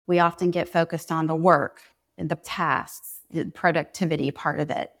We often get focused on the work and the tasks, the productivity part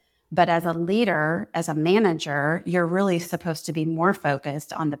of it. But as a leader, as a manager, you're really supposed to be more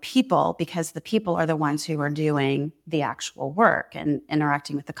focused on the people, because the people are the ones who are doing the actual work and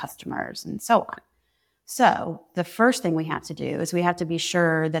interacting with the customers and so on. So the first thing we have to do is we have to be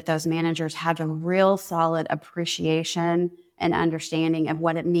sure that those managers have a real solid appreciation and understanding of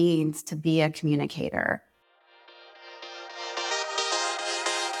what it means to be a communicator.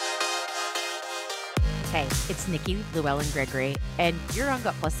 Hey, it's Nikki Llewellyn-Gregory, and you're on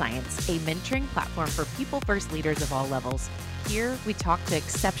Gut Plus Science, a mentoring platform for people-first leaders of all levels. Here, we talk to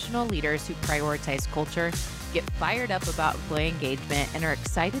exceptional leaders who prioritize culture, get fired up about employee engagement, and are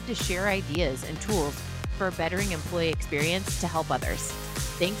excited to share ideas and tools for a bettering employee experience to help others.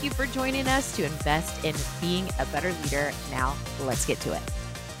 Thank you for joining us to invest in being a better leader. Now, let's get to it.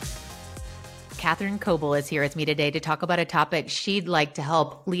 Katherine Coble is here with me today to talk about a topic she'd like to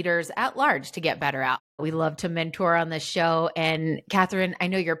help leaders at large to get better at. We love to mentor on this show. And Katherine, I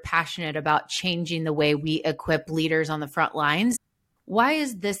know you're passionate about changing the way we equip leaders on the front lines. Why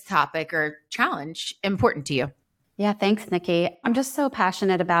is this topic or challenge important to you? Yeah, thanks, Nikki. I'm just so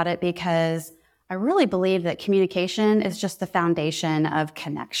passionate about it because I really believe that communication is just the foundation of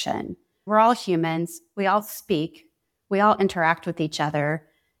connection. We're all humans. We all speak. We all interact with each other.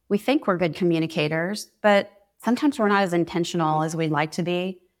 We think we're good communicators, but sometimes we're not as intentional as we'd like to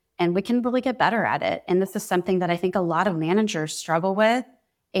be, and we can really get better at it. And this is something that I think a lot of managers struggle with,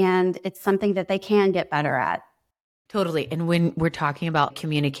 and it's something that they can get better at. Totally. And when we're talking about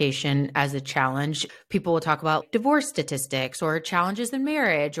communication as a challenge, people will talk about divorce statistics or challenges in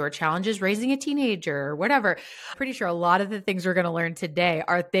marriage or challenges raising a teenager or whatever. Pretty sure a lot of the things we're going to learn today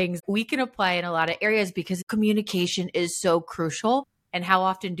are things we can apply in a lot of areas because communication is so crucial. And how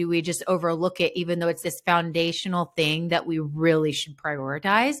often do we just overlook it, even though it's this foundational thing that we really should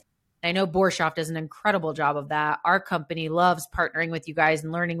prioritize? I know Borshoff does an incredible job of that. Our company loves partnering with you guys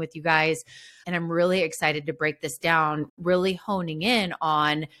and learning with you guys. And I'm really excited to break this down, really honing in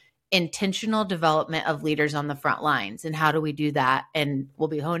on intentional development of leaders on the front lines. And how do we do that? And we'll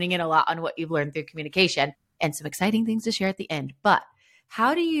be honing in a lot on what you've learned through communication and some exciting things to share at the end. But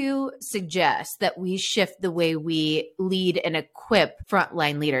how do you suggest that we shift the way we lead and equip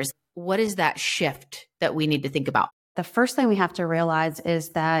frontline leaders? What is that shift that we need to think about? The first thing we have to realize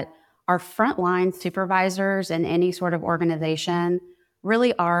is that our frontline supervisors in any sort of organization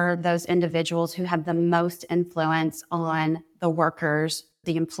really are those individuals who have the most influence on the workers,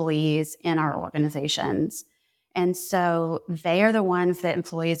 the employees in our organizations. And so they are the ones that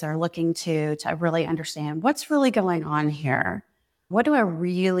employees are looking to really understand what's really going on here. What do I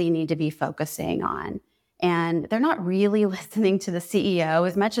really need to be focusing on? And they're not really listening to the CEO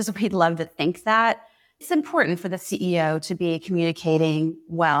as much as we'd love to think that. It's important for the CEO to be communicating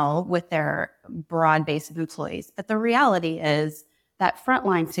well with their broad base of employees. But the reality is that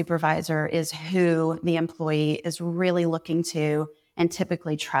frontline supervisor is who the employee is really looking to and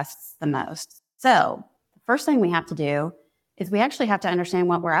typically trusts the most. So the first thing we have to do is we actually have to understand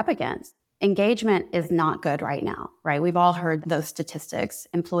what we're up against. Engagement is not good right now, right? We've all heard those statistics.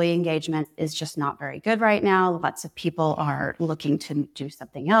 Employee engagement is just not very good right now. Lots of people are looking to do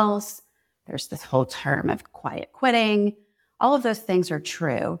something else. There's this whole term of quiet quitting. All of those things are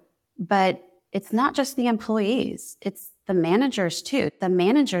true, but it's not just the employees. It's the managers too. The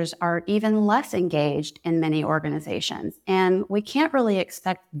managers are even less engaged in many organizations, and we can't really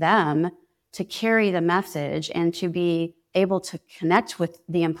expect them to carry the message and to be able to connect with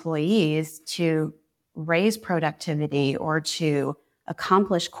the employees to raise productivity or to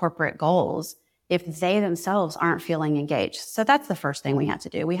accomplish corporate goals if they themselves aren't feeling engaged. So that's the first thing we have to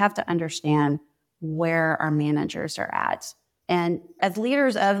do. We have to understand where our managers are at. And as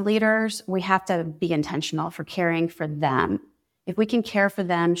leaders of leaders, we have to be intentional for caring for them. If we can care for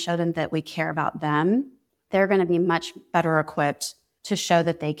them, show them that we care about them, they're going to be much better equipped to show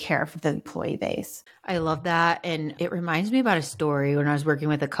that they care for the employee base. I love that. And it reminds me about a story when I was working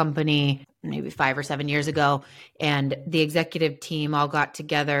with a company maybe 5 or 7 years ago, and the executive team all got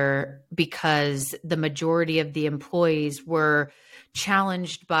together because the majority of the employees were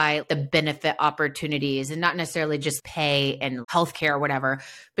challenged by the benefit opportunities, and not necessarily just pay and healthcare or whatever,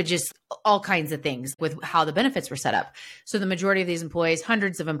 but just all kinds of things with how the benefits were set up. So the majority of these employees,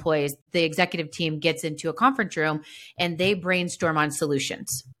 hundreds of employees, the executive team gets into a conference room and they brainstorm on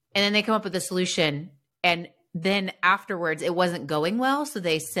solutions. And then they come up with a solution, and then afterwards it wasn't going well. So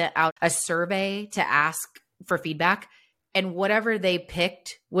they sent out a survey to ask for feedback, and whatever they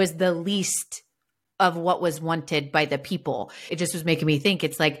picked was the least of what was wanted by the people. It just was making me think,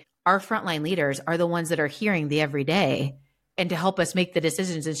 it's like our frontline leaders are the ones that are hearing the everyday and to help us make the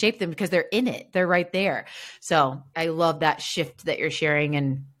decisions and shape them because they're in it. They're right there. So I love that shift that you're sharing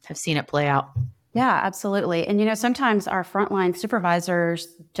and have seen it play out. Yeah, absolutely. And sometimes our frontline supervisors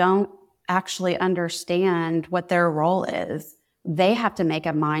don't actually understand what their role is. They have to make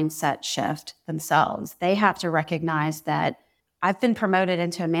a mindset shift themselves. They have to recognize that I've been promoted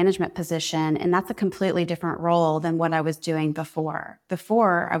into a management position, and that's a completely different role than what I was doing before.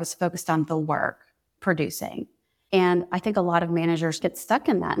 Before, I was focused on the work, producing. And I think a lot of managers get stuck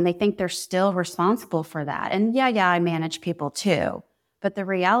in that, and they think they're still responsible for that. And yeah, I manage people too. But the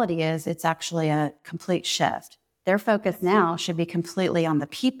reality is it's actually a complete shift. Their focus now should be completely on the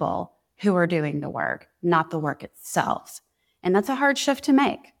people who are doing the work, not the work itself. And that's a hard shift to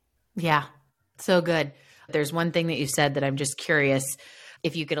make. Yeah, so good. There's one thing that you said that I'm just curious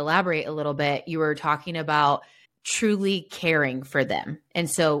if you could elaborate a little bit. You were talking about truly caring for them. And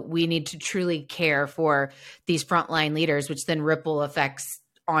so we need to truly care for these frontline leaders, which then ripple effects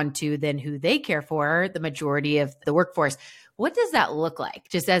onto then who they care for, the majority of the workforce. What does that look like?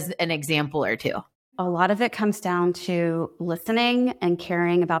 Just as an example or two. A lot of it comes down to listening and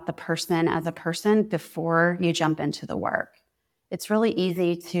caring about the person as a person before you jump into the work. It's really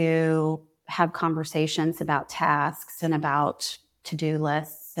easy to have conversations about tasks and about to-do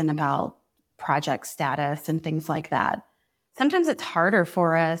lists and about project status and things like that. Sometimes it's harder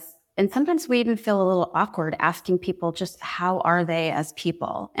for us, and sometimes we even feel a little awkward asking people just how are they as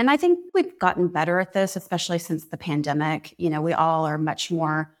people. And I think we've gotten better at this, especially since the pandemic. We all are much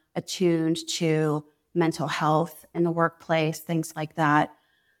more attuned to mental health in the workplace, things like that.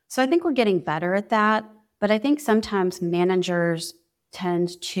 So I think we're getting better at that. But I think sometimes managers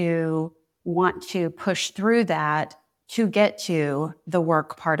tend to want to push through that to get to the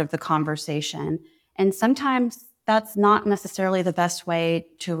work part of the conversation. And sometimes that's not necessarily the best way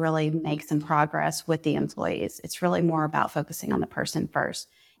to really make some progress with the employees. It's really more about focusing on the person first.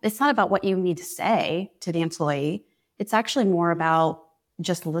 It's not about what you need to say to the employee. It's actually more about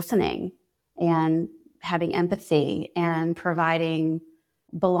just listening and having empathy and providing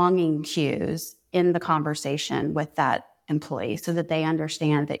belonging cues in the conversation with that employee so that they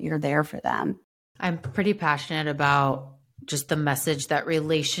understand that you're there for them. I'm pretty passionate about just the message that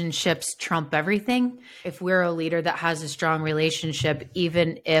relationships trump everything. If we're a leader that has a strong relationship,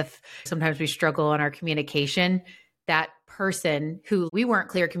 even if sometimes we struggle in our communication, that person who we weren't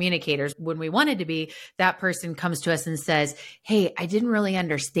clear communicators when we wanted to be, that person comes to us and says, hey, I didn't really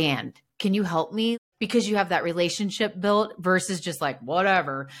understand. Can you help me? Because you have that relationship built versus just like,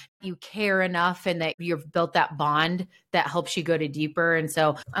 whatever, you care enough and that you've built that bond that helps you go to deeper. And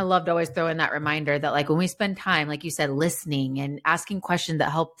so I loved always throwing that reminder that like when we spend time, like you said, listening and asking questions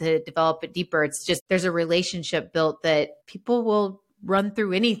that help to develop it deeper, it's just, there's a relationship built that people will run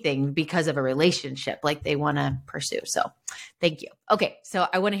through anything because of a relationship like they want to pursue. So thank you. Okay. So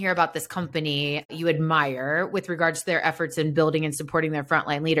I want to hear about this company you admire with regards to their efforts in building and supporting their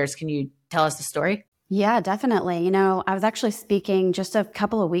frontline leaders. Can you tell us the story? Yeah, definitely. I was actually speaking just a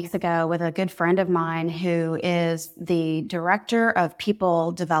couple of weeks ago with a good friend of mine who is the director of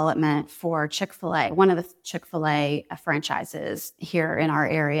people development for Chick-fil-A, one of the Chick-fil-A franchises here in our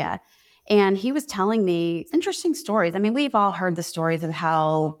area. And he was telling me interesting stories. I mean, we've all heard the stories of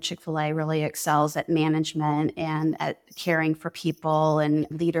how Chick-fil-A really excels at management and at caring for people and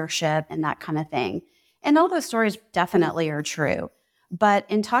leadership and that kind of thing. And all those stories definitely are true. But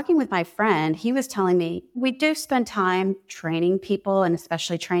in talking with my friend, he was telling me we do spend time training people and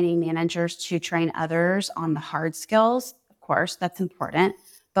especially training managers to train others on the hard skills. Of course, that's important.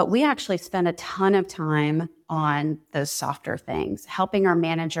 But we actually spend a ton of time on those softer things, helping our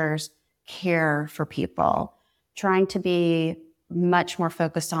managers care for people, trying to be much more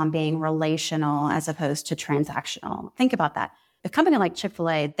focused on being relational as opposed to transactional. Think about that. A company like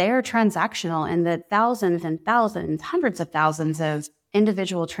Chick-fil-A, they're transactional in that thousands and thousands, hundreds of thousands of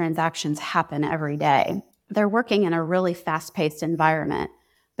individual transactions happen every day. They're working in a really fast-paced environment,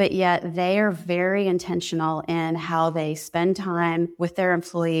 but yet they are very intentional in how they spend time with their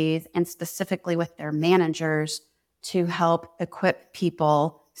employees and specifically with their managers to help equip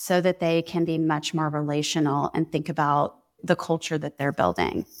people so that they can be much more relational and think about the culture that they're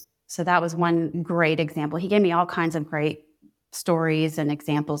building. So that was one great example. He gave me all kinds of great stories and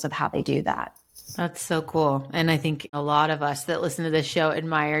examples of how they do that. That's so cool. And I think a lot of us that listen to this show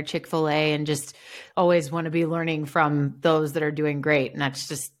admire Chick-fil-A and just always want to be learning from those that are doing great. And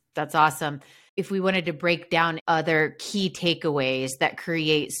that's awesome. If we wanted to break down other key takeaways that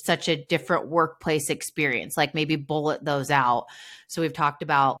create such a different workplace experience, like maybe bullet those out. So we've talked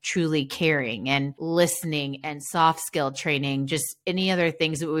about truly caring and listening and soft skill training, just any other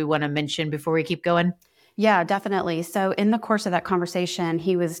things that we want to mention before we keep going? Yeah, definitely. So in the course of that conversation,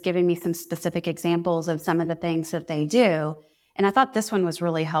 he was giving me some specific examples of some of the things that they do. And I thought this one was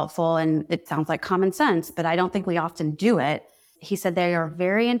really helpful. And it sounds like common sense, but I don't think we often do it. He said they are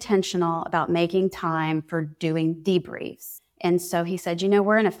very intentional about making time for doing debriefs. And so he said,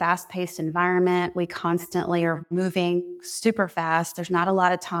 we're in a fast paced environment. We constantly are moving super fast. There's not a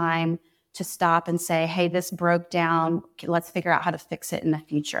lot of time to stop and say, hey, this broke down. Let's figure out how to fix it in the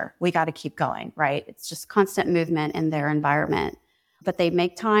future. We got to keep going, right? It's just constant movement in their environment. But they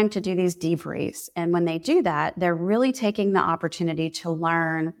make time to do these debriefs. And when they do that, they're really taking the opportunity to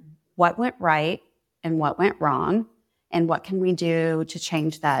learn what went right and what went wrong and what can we do to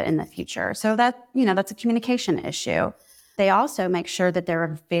change that in the future. So that's a communication issue. They also make sure that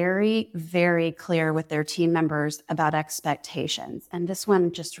they're very, very clear with their team members about expectations. And this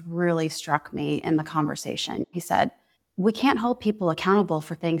one just really struck me in the conversation. He said, we can't hold people accountable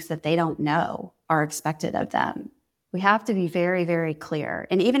for things that they don't know are expected of them. We have to be very, very clear.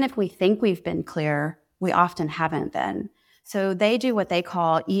 And even if we think we've been clear, we often haven't been. So they do what they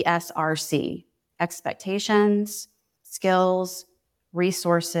call ESRC, expectations, skills,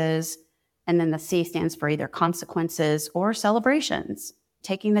 resources, and then the C stands for either consequences or celebrations,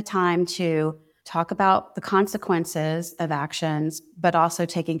 taking the time to talk about the consequences of actions, but also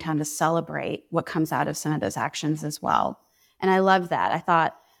taking time to celebrate what comes out of some of those actions as well. And I love that. I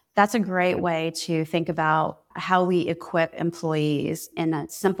thought that's a great way to think about how we equip employees in a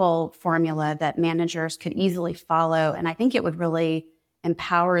simple formula that managers could easily follow. And I think it would really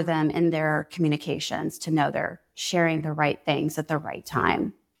empower them in their communications to know they're sharing the right things at the right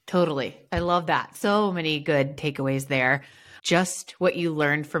time. Totally. I love that. So many good takeaways there. Just what you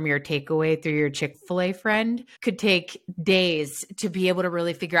learned from your takeaway through your Chick-fil-A friend could take days to be able to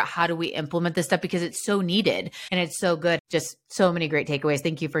really figure out how do we implement this stuff, because it's so needed and it's so good. Just so many great takeaways.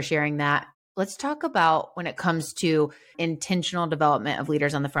 Thank you for sharing that. Let's talk about when it comes to intentional development of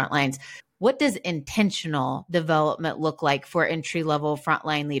leaders on the front lines. What does intentional development look like for entry-level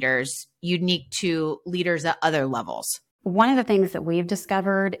frontline leaders, unique to leaders at other levels? One of the things that we've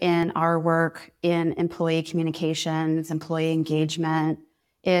discovered in our work in employee communications, employee engagement,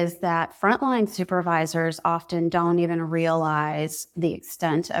 is that frontline supervisors often don't even realize the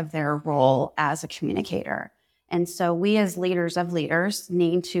extent of their role as a communicator. And so we as leaders of leaders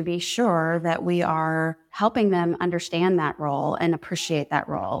need to be sure that we are helping them understand that role and appreciate that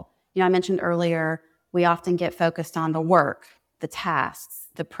role. I mentioned earlier, we often get focused on the work, the tasks,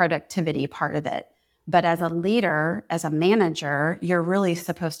 the productivity part of it. But as a leader, as a manager, you're really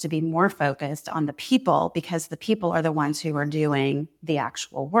supposed to be more focused on the people, because the people are the ones who are doing the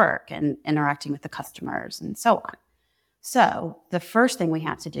actual work and interacting with the customers and so on. So the first thing we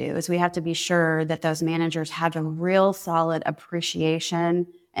have to do is we have to be sure that those managers have a real solid appreciation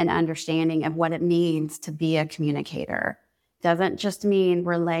and understanding of what it means to be a communicator. It doesn't just mean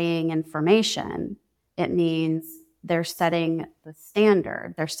relaying information. It means they're setting the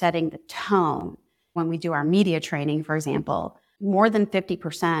standard, they're setting the tone. When we do our media training, for example, more than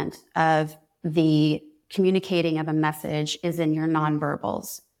 50% of the communicating of a message is in your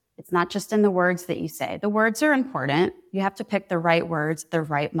nonverbals. It's not just in the words that you say. The words are important. You have to pick the right words at the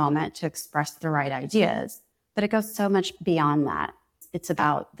right moment to express the right ideas. But it goes so much beyond that. It's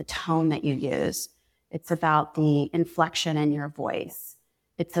about the tone that you use. It's about the inflection in your voice.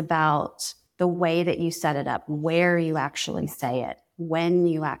 It's about the way that you set it up, where you actually say it, when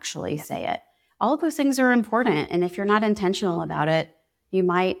you actually say it. All of those things are important. And if you're not intentional about it, you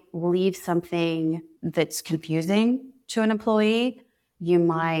might leave something that's confusing to an employee. You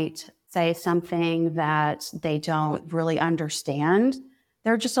might say something that they don't really understand.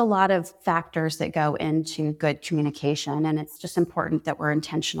 There are just a lot of factors that go into good communication. And it's just important that we're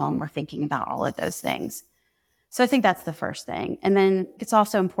intentional and we're thinking about all of those things. So I think that's the first thing. And then it's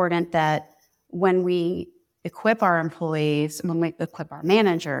also important that when we equip our employees, when we equip our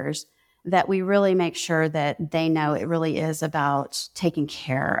managers, that we really make sure that they know it really is about taking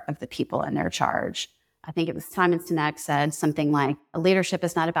care of the people in their charge. I think it was Simon Sinek said something like, leadership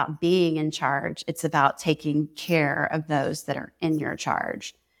is not about being in charge. It's about taking care of those that are in your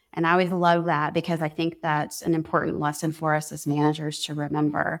charge. And I always love that, because I think that's an important lesson for us as managers to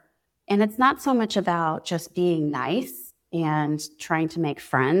remember. And it's not so much about just being nice and trying to make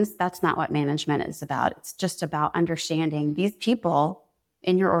friends. That's not what management is about. It's just about understanding these people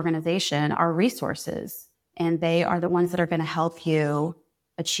in your organization are resources, and they are the ones that are going to help you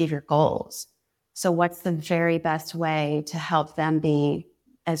achieve your goals. So what's the very best way to help them be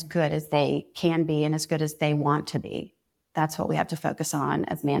as good as they can be and as good as they want to be? that's what we have to focus on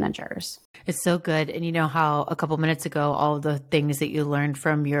as managers. It's so good. And you know how a couple minutes ago, all of the things that you learned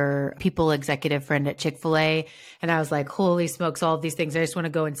from your people executive friend at Chick-fil-A. And I was like, holy smokes, all of these things. I just want to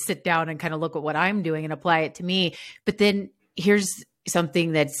go and sit down and kind of look at what I'm doing and apply it to me. But then here's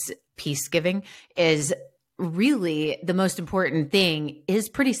something that's peace giving is really the most important thing is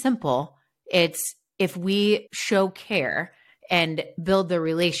pretty simple. It's if we show care and build the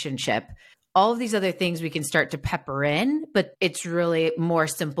relationship, all of these other things we can start to pepper in, but it's really more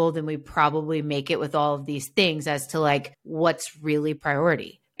simple than we probably make it with all of these things as to like what's really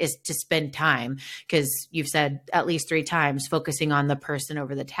priority is to spend time, because you've said at least 3 times focusing on the person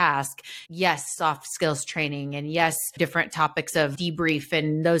over the task. Yes, soft skills training, and yes, different topics of debrief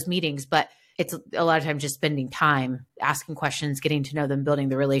and those meetings, but it's a lot of times just spending time, asking questions, getting to know them, building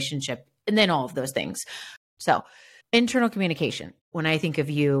the relationship, and then all of those things. So internal communication. When I think of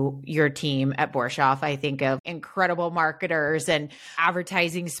you, your team at Borshoff, I think of incredible marketers and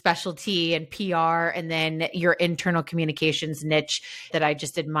advertising specialty and PR, and then your internal communications niche that I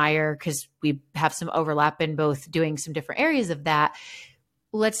just admire because we have some overlap in both doing some different areas of that.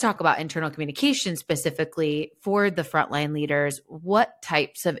 Let's talk about internal communication specifically for the frontline leaders. What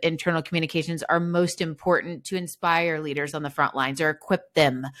types of internal communications are most important to inspire leaders on the front lines or equip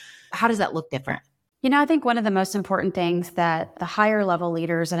them? How does that look different? I think one of the most important things that the higher level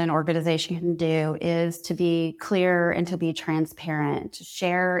leaders in an organization can do is to be clear and to be transparent, to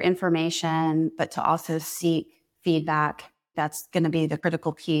share information, but to also seek feedback. That's going to be the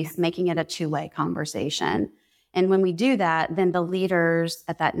critical piece, making it a two-way conversation. And when we do that, then the leaders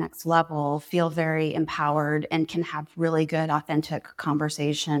at that next level feel very empowered and can have really good, authentic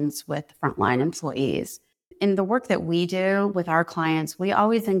conversations with frontline employees. In the work that we do with our clients, we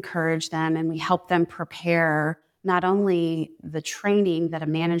always encourage them and we help them prepare not only the training that a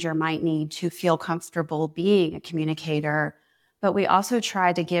manager might need to feel comfortable being a communicator, but we also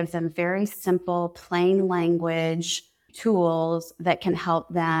try to give them very simple, plain language tools that can help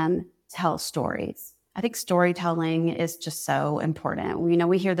them tell stories. I think storytelling is just so important.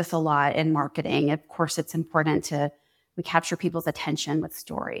 We hear this a lot in marketing. Of course, it's important we capture people's attention with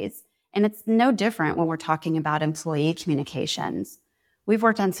stories. And it's no different when we're talking about employee communications. We've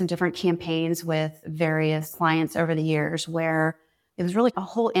worked on some different campaigns with various clients over the years where it was really a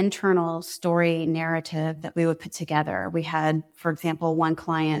whole internal story narrative that we would put together. We had, for example, one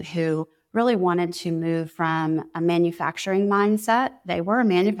client who really wanted to move from a manufacturing mindset. They were a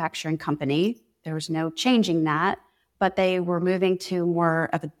manufacturing company. There was no changing that, but they were moving to more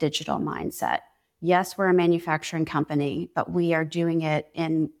of a digital mindset. Yes, we're a manufacturing company, but we are doing it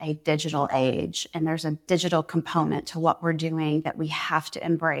in a digital age. And there's a digital component to what we're doing that we have to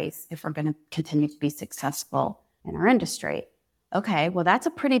embrace if we're going to continue to be successful in our industry. Okay, well, that's a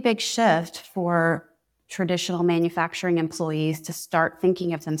pretty big shift for traditional manufacturing employees to start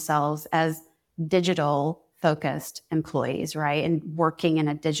thinking of themselves as digital focused employees, right? And working in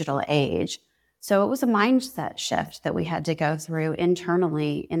a digital age. So it was a mindset shift that we had to go through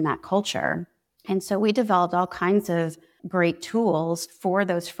internally in that culture. And so we developed all kinds of great tools for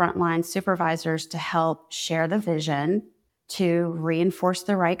those frontline supervisors to help share the vision, to reinforce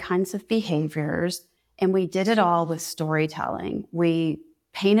the right kinds of behaviors. And we did it all with storytelling. We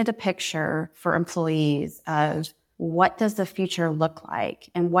painted a picture for employees of what does the future look like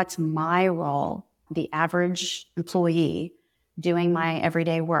and what's my role, the average employee doing my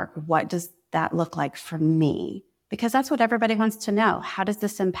everyday work. What does that look like for me? Because that's what everybody wants to know. How does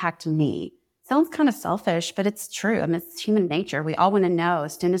this impact me? Sounds kind of selfish, but it's true. I mean, it's human nature. We all want to know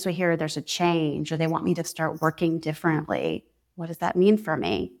as soon as we hear there's a change or they want me to start working differently. What does that mean for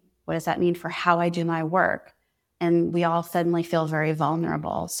me? What does that mean for how I do my work? And we all suddenly feel very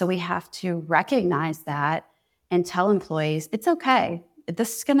vulnerable. So we have to recognize that and tell employees, it's okay.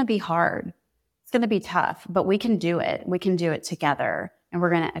 This is going to be hard. It's going to be tough, but we can do it. We can do it together, and we're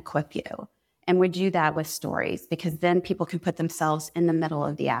going to equip you. And we do that with stories because then people can put themselves in the middle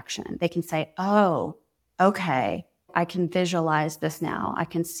of the action. They can say, oh, okay, I can visualize this now. I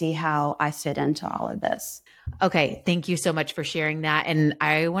can see how I fit into all of this. Okay. Thank you so much for sharing that. And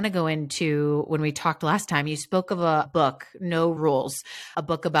I want to go into when we talked last time, you spoke of a book, No Rules, a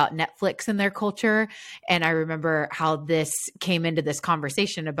book about Netflix and their culture. And I remember how this came into this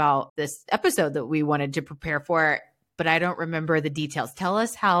conversation about this episode that we wanted to prepare for, but I don't remember the details. Tell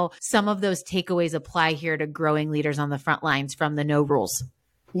us how some of those takeaways apply here to growing leaders on the front lines from the No Rules.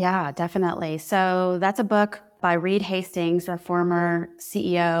 Yeah, definitely. So that's a book by Reed Hastings, a former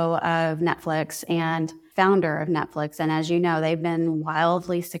CEO of Netflix and founder of Netflix. And as you know, they've been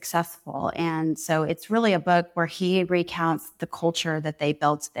wildly successful. And so it's really a book where he recounts the culture that they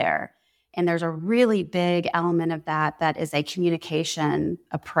built there. And there's a really big element of that is a communication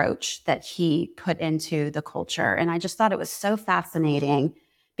approach that he put into the culture. And I just thought it was so fascinating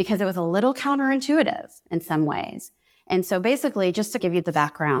because it was a little counterintuitive in some ways. And so basically, just to give you the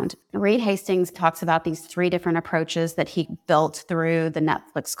background, Reed Hastings talks about these 3 different approaches that he built through the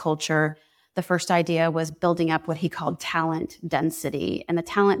Netflix culture. The first idea was building up what he called talent density. And the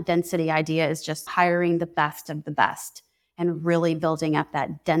talent density idea is just hiring the best of the best and really building up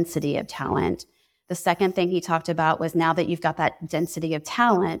that density of talent. The second thing he talked about was now that you've got that density of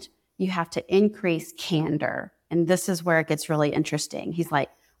talent, you have to increase candor. And this is where it gets really interesting. He's like,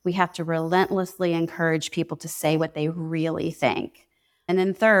 we have to relentlessly encourage people to say what they really think. And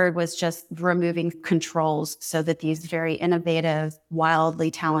then third was just removing controls so that these very innovative, wildly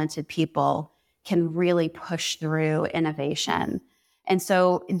talented people can really push through innovation. And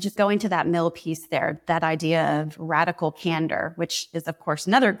so just going to that middle piece there, that idea of radical candor, which is, of course,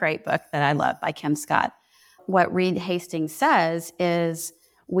 another great book that I love by Kim Scott. What Reed Hastings says is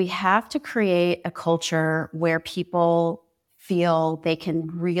we have to create a culture where people feel they can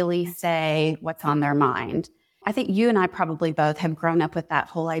really say what's on their mind. I think you and I probably both have grown up with that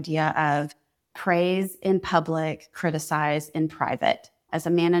whole idea of praise in public, criticize in private. As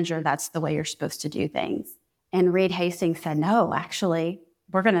a manager, that's the way you're supposed to do things. And Reed Hastings said, no, actually,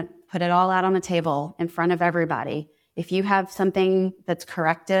 we're going to put it all out on the table in front of everybody. If you have something that's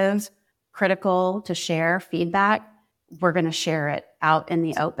corrective, critical to share, feedback, we're going to share it out in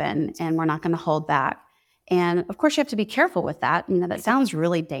the open and we're not going to hold back. And of course, you have to be careful with that. That sounds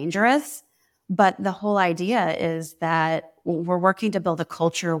really dangerous. But the whole idea is that we're working to build a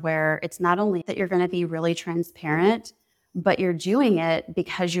culture where it's not only that you're going to be really transparent, but you're doing it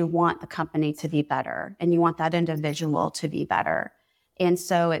because you want the company to be better and you want that individual to be better. And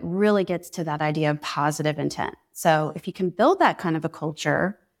so it really gets to that idea of positive intent. So if you can build that kind of a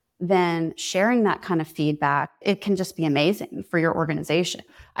culture, then sharing that kind of feedback, it can just be amazing for your organization.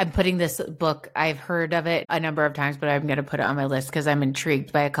 I'm putting this book, I've heard of it a number of times, but I'm going to put it on my list because I'm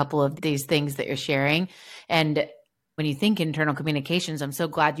intrigued by a couple of these things that you're sharing. And when you think internal communications, I'm so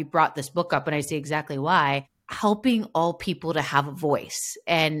glad you brought this book up, and I see exactly why. Helping all people to have a voice.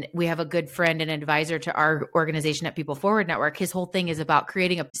 And we have a good friend and advisor to our organization at People Forward Network. His whole thing is about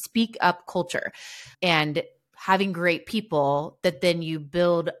creating a speak up culture and having great people that then you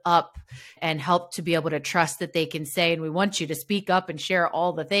build up and help to be able to trust that they can say, and we want you to speak up and share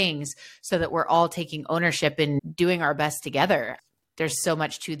all the things so that we're all taking ownership and doing our best together. There's so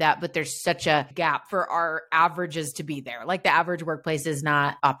much to that, but there's such a gap for our averages to be there. Like the average workplace is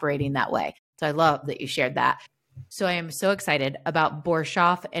not operating that way. So I love that you shared that. So I am so excited about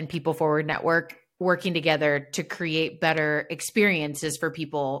Borshoff and People Forward Network working together to create better experiences for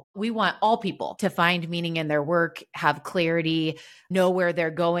people. We want all people to find meaning in their work, have clarity, know where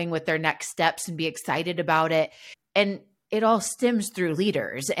they're going with their next steps and be excited about it. And it all stems through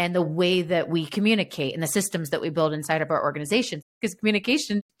leaders and the way that we communicate and the systems that we build inside of our organizations. Because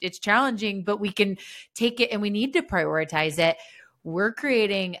communication, it's challenging, but we can take it and we need to prioritize it. We're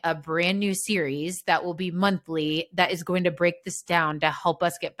creating a brand new series that will be monthly that is going to break this down to help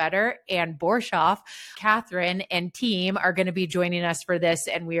us get better. And Borshoff, Katherine, and team are going to be joining us for this.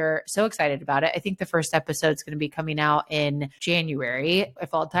 And we are so excited about it. I think the first episode is going to be coming out in January,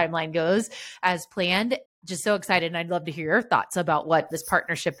 if all timeline goes as planned. Just so excited. And I'd love to hear your thoughts about what this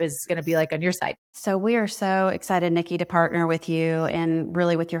partnership is going to be like on your side. So we are so excited, Nikki, to partner with you and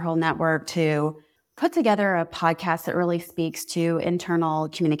really with your whole network to put together a podcast that really speaks to internal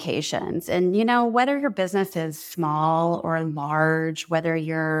communications. And, whether your business is small or large, whether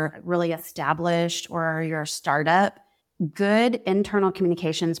you're really established or you're a startup, good internal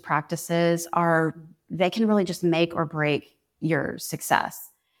communications practices they can really just make or break your success.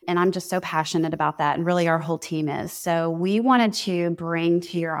 And I'm just so passionate about that. And really our whole team is. So we wanted to bring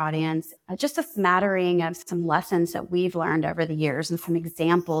to your audience just a smattering of some lessons that we've learned over the years and some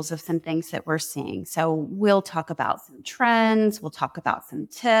examples of some things that we're seeing. So we'll talk about some trends. We'll talk about some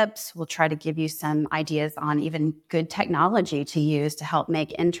tips. We'll try to give you some ideas on even good technology to use to help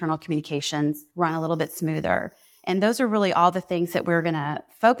make internal communications run a little bit smoother. And those are really all the things that we're going to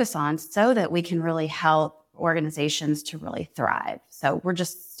focus on so that we can really help organizations to really thrive. So we're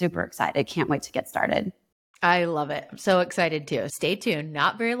just super excited. Can't wait to get started. I love it. I'm so excited too. Stay tuned.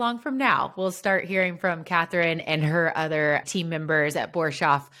 Not very long from now, we'll start hearing from Katherine and her other team members at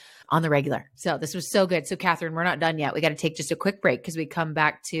Borshoff on the regular. So this was so good. So Katherine, we're not done yet. We got to take just a quick break because we come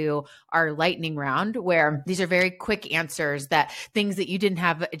back to our lightning round where these are very quick answers, that things that you didn't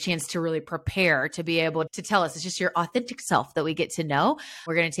have a chance to really prepare to be able to tell us. It's just your authentic self that we get to know.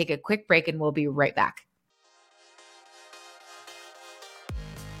 We're going to take a quick break and we'll be right back.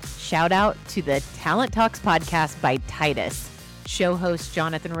 shout out to the Talent Talks podcast by Titus. Show host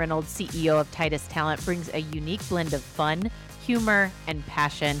Jonathan Reynolds, CEO of Titus Talent, brings a unique blend of fun, humor, and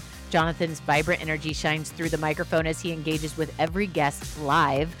passion. Jonathan's vibrant energy shines through the microphone as he engages with every guest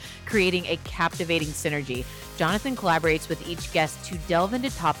live, creating a captivating synergy. Jonathan collaborates with each guest to delve into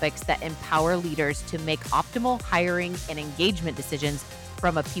topics that empower leaders to make optimal hiring and engagement decisions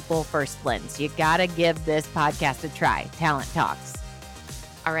from a people-first lens. You gotta give this podcast a try. Talent Talks.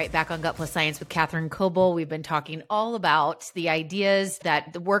 All right, back on Gut Plus Science with Katherine Coble. We've been talking all about the ideas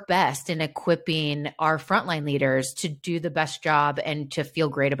that work best in equipping our frontline leaders to do the best job and to feel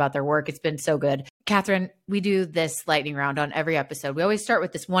great about their work. It's been so good. Katherine, we do this lightning round on every episode. We always start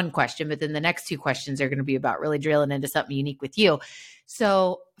with this one question, but then the next two questions are going to be about really drilling into something unique with you.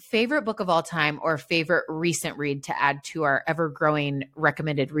 So, favorite book of all time or favorite recent read to add to our ever-growing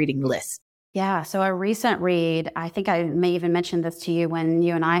recommended reading list? Yeah. So a recent read, I think I may even mention this to you when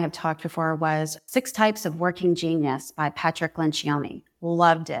you and I have talked before, was Six Types of Working Genius by Patrick Lencioni.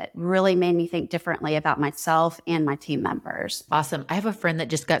 Loved it. Really made me think differently about myself and my team members. Awesome. I have a friend that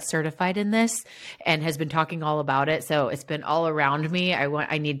just got certified in this and has been talking all about it. So it's been all around me.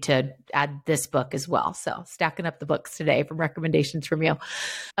 I need to add this book as well. So stacking up the books today from recommendations from you.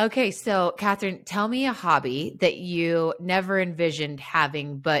 Okay. So Katherine, tell me a hobby that you never envisioned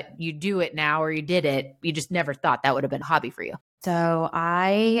having, but you do it now or you did it. You just never thought that would have been a hobby for you. So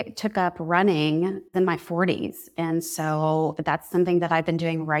I took up running in my 40s. And so that's something that I've been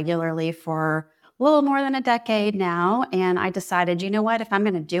doing regularly for a little more than a decade now. And I decided, you know what, if I'm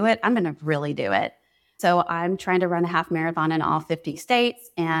going to do it, I'm going to really do it. So I'm trying to run a half marathon in all 50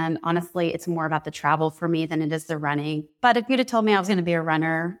 states. And honestly, it's more about the travel for me than it is the running. But if you'd have told me I was going to be a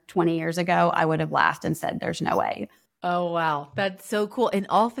runner 20 years ago, I would have laughed and said, there's no way. Oh, wow. That's so cool. In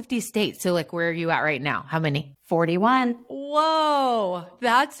all 50 states. So like, where are you at right now? How many? 41. Whoa,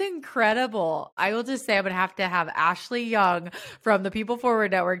 that's incredible. I will just say I'm going to have Ashley Young from the People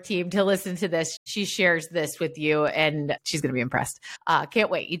Forward Network team to listen to this. She shares this with you and she's going to be impressed.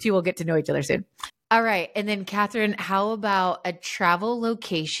 Can't wait. You two will get to know each other soon. All right. And then Katherine, how about a travel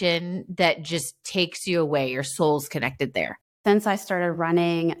location that just takes you away? Your soul's connected there. Since I started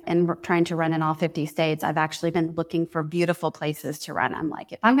running and trying to run in all 50 states, I've actually been looking for beautiful places to run. I'm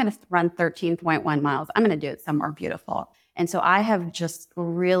like, if I'm going to run 13.1 miles, I'm going to do it somewhere beautiful. And so I have just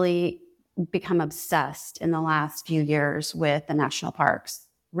really become obsessed in the last few years with the national parks.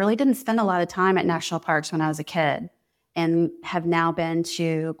 Really didn't spend a lot of time at national parks when I was a kid and have now been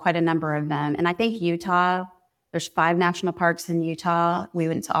to quite a number of them. And I think Utah, there's 5 national parks in Utah. We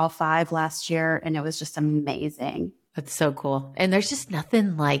went to all 5 last year and it was just amazing. That's so cool. And there's just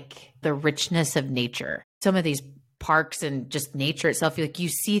nothing like the richness of nature. Some of these parks and just nature itself, you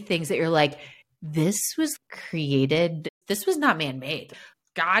see things that you're like, this was created. This was not man-made.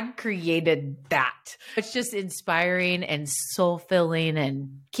 God created that. It's just inspiring and soul-filling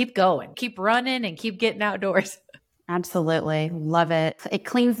and keep going, keep running and keep getting outdoors. Absolutely. Love it. It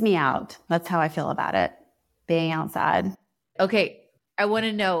cleans me out. That's how I feel about it, being outside. Okay. I want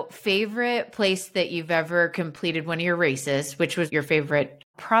to know favorite place that you've ever completed one of your races. Which was your favorite?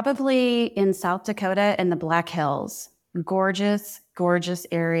 Probably in South Dakota in the Black Hills. Gorgeous, gorgeous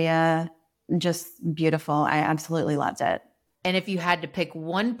area. Just beautiful. I absolutely loved it. And if you had to pick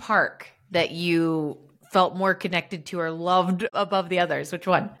one park that you felt more connected to or loved above the others, which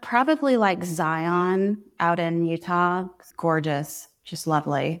one? Probably like Zion out in Utah. It's gorgeous. Just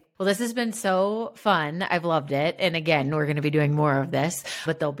lovely. Well, this has been so fun. I've loved it. And again, we're going to be doing more of this,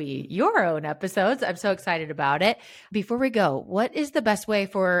 but there'll be your own episodes. I'm so excited about it. Before we go, what is the best way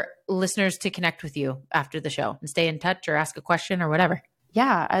for listeners to connect with you after the show and stay in touch or ask a question or whatever?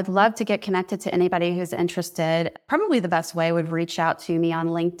 Yeah, I'd love to get connected to anybody who's interested. Probably the best way would reach out to me on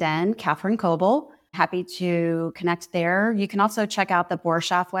LinkedIn, Katherine Coble. Happy to connect there. You can also check out the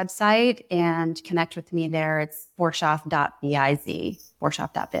Borshoff website and connect with me there. It's borshoff.biz,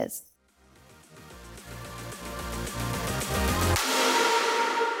 borshoff.biz.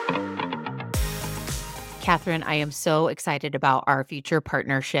 Katherine, I am so excited about our future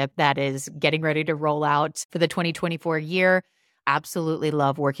partnership that is getting ready to roll out for the 2024 year. Absolutely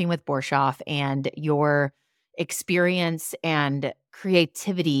love working with Borshoff and your experience and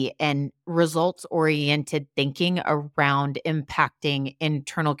creativity and results-oriented thinking around impacting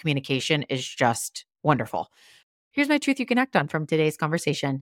internal communication is just wonderful. Here's my truth you can act on from today's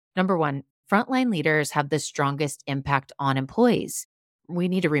conversation. Number 1, frontline leaders have the strongest impact on employees. We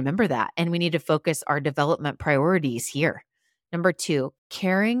need to remember that, and we need to focus our development priorities here. Number 2,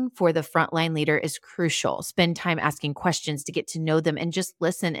 caring for the frontline leader is crucial. Spend time asking questions to get to know them and just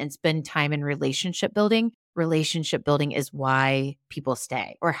listen and spend time in relationship building. relationship building is why people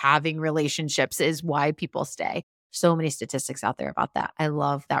stay, or having relationships is why people stay. So many statistics out there about that. I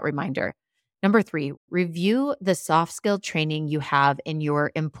love that reminder. Number 3, review the soft skill training you have in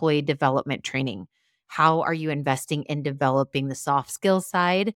your employee development training. How are you investing in developing the soft skill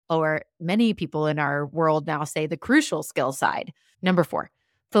side? Or many people in our world now say the crucial skill side. Number 4,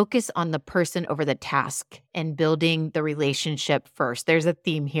 focus on the person over the task and building the relationship first. There's a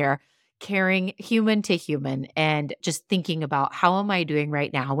theme here, caring human to human, and just thinking about how am I doing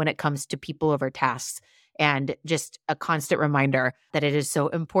right now when it comes to people over tasks, and just a constant reminder that it is so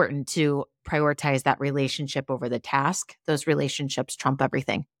important to prioritize that relationship over the task. Those relationships trump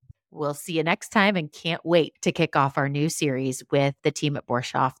everything. We'll see you next time, and can't wait to kick off our new series with the team at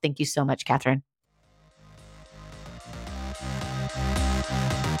Borshoff. Thank you so much, Katherine.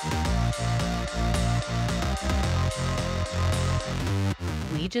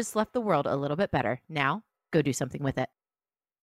 We just left the world a little bit better. Now, go do something with it.